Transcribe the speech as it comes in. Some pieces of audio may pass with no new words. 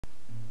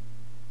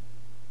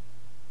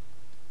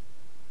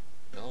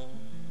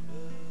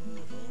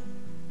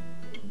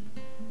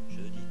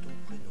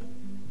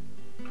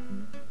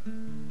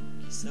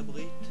qui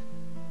s'abrite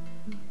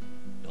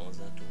dans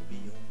un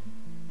tourbillon.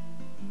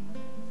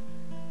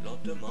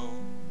 Lentement,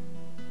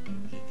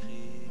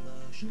 j'écris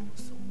ma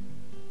chanson.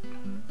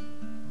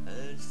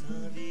 Elle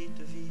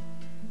s'invite vite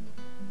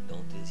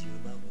dans tes yeux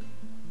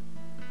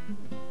marrons.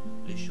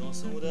 Les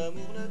chansons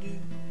d'amour n'a dû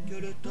que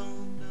le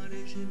temps d'un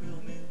léger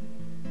murmure.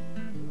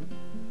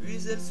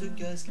 Puis elle se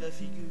casse la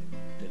figure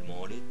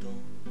tellement les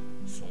temps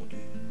sont durs.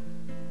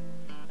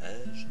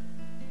 Ai-je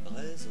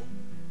raison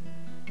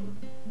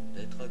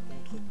d'être à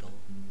contre-temps?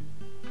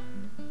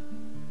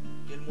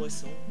 Quelle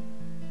moisson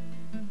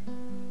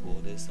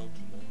pour des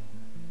sentiments.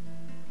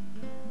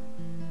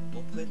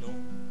 Mon prénom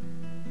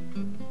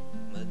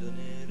m'a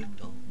donné le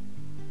temps.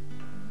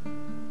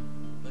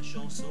 Ma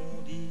chanson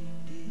dit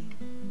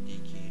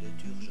qu'il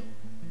est urgent.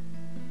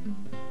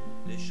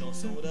 Les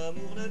chansons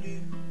d'amour n'a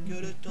dû que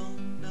le temps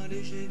d'un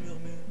léger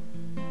murmure.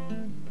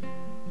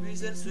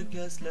 Puis elle se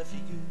casse la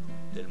figure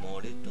tellement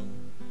les temps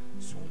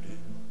sont durs.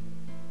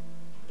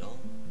 Dans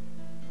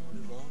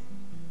le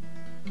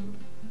vent,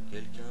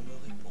 quelqu'un me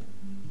répond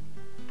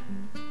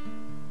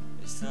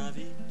et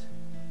s'invite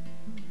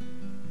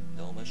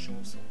dans ma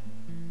chanson.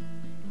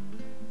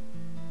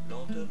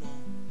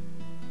 Lentement,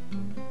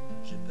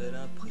 j'appelle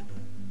un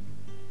prénom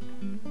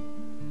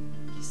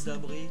qui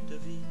s'abrite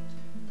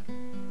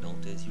vite dans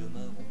tes yeux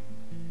marrons.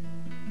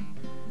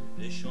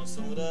 Les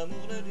chansons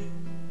d'amour n'a dû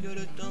que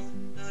le temps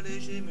d'un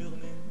léger murmure.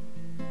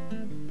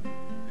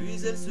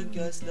 Puis elle se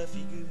casse la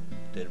figure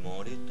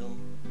tellement les temps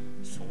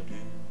sont durs.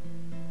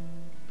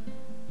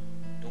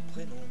 Ton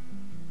prénom,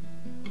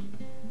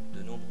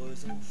 de nombreux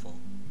enfants,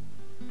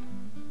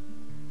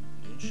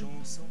 d'une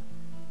chanson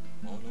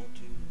en ont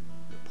eu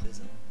le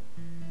présent.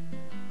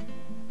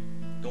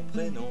 Ton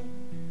prénom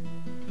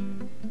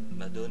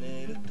m'a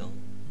donné le temps.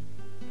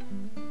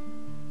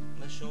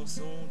 Ma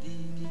chanson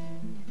dit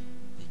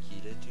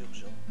qu'il est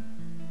urgent.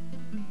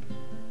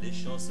 Les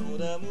chansons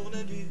d'amour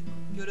n'a dû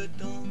que le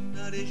temps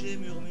d'un léger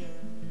murmure.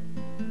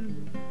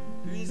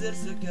 Puis elle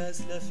se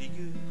casse la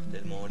figure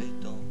tellement les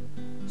temps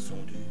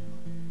sont durs.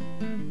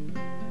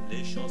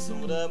 Les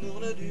chansons d'amour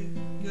n'a dû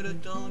que le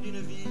temps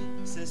d'une vie,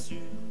 c'est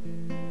sûr.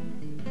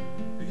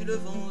 Puis le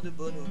vent de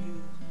bon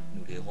augure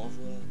nous les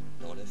renvoie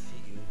dans la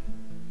figure.